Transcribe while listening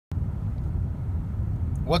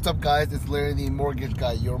What's up, guys? It's Larry, the Mortgage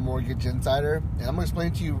Guy, your mortgage insider, and I'm going to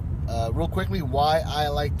explain to you real quickly why I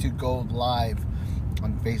like to go live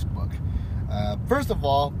on Facebook. First of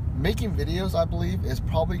all, making videos, I believe, is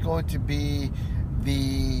probably going to be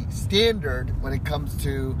the standard when it comes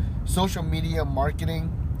to social media marketing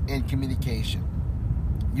and communication.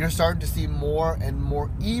 You're starting to see more and more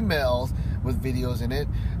emails with videos in it,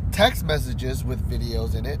 text messages with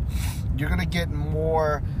videos in it. You're going to get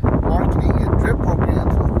more marketing and drip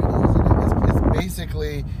programs with videos in it. It's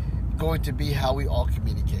basically going to be how we all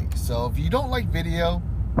communicate. So if you don't like video,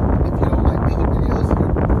 if you don't like making videos,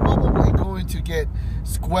 you're probably going to get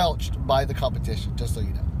squelched by the competition, just so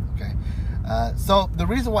you know, okay? So the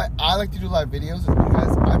reason why I like to do live videos is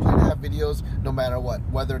because I plan to have videos no matter what,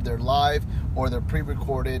 whether they're live or they're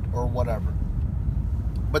pre-recorded or whatever.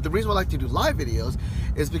 But the reason why I like to do live videos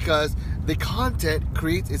is because the content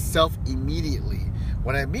creates itself immediately.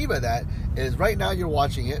 What I mean by that is right now you're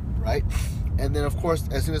watching it, right? And then, of course,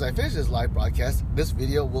 as soon as I finish this live broadcast, this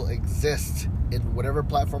video will exist in whatever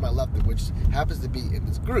platform I left it, which happens to be in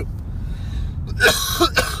this group.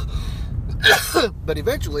 But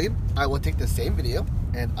eventually, I will take the same video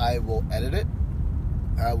and I will edit it.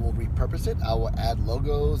 I will repurpose it. I will add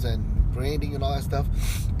logos and branding and all that stuff,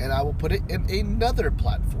 and I will put it in another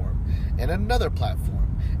platform and another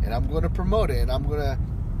platform, and I'm going to promote it, and I'm going to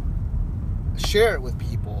share it with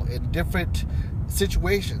people in different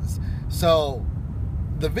situations. So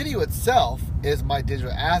the video itself is my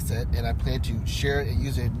digital asset, and I plan to share it and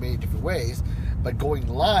use it in many different ways. But going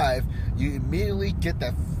live, you immediately get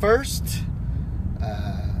that first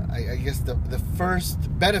I guess the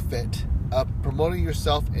first benefit of promoting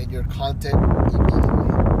yourself and your content immediately.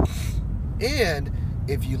 And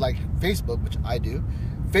if you like Facebook, which I do,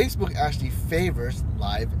 Facebook actually favors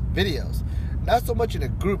live videos. Not so much in a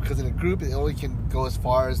group, because in a group it only can go as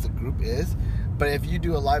far as the group is. But if you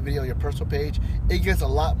do a live video on your personal page, it gets a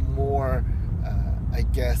lot more,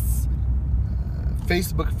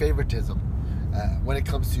 Facebook favoritism when it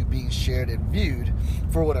comes to being shared and viewed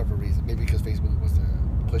for whatever reason. Maybe because Facebook wants to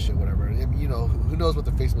push it, whatever. And, you know, who knows what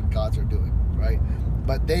the Facebook gods are doing, right?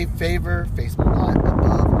 But they favor Facebook Live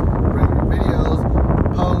above regular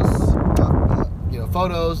videos, posts,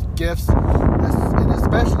 photos, GIFs, and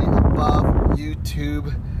especially above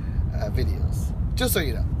YouTube videos. Just so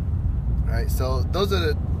you know. All right, so those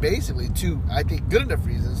are basically two, I think, good enough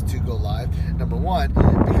reasons to go live. Number one,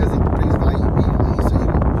 because it brings value immediately, so you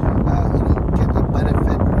get the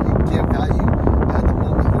benefit, or you give value at the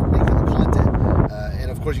moment you're making the content, and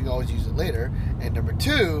of course you can always use it later. And number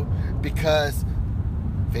two, because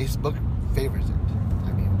Facebook favors it.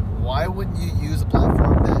 I mean, why wouldn't you use a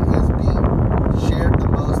platform that is being shared the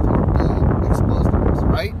most or being exposed the most,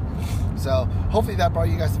 right? So hopefully that brought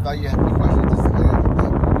you guys some value. If you have any questions,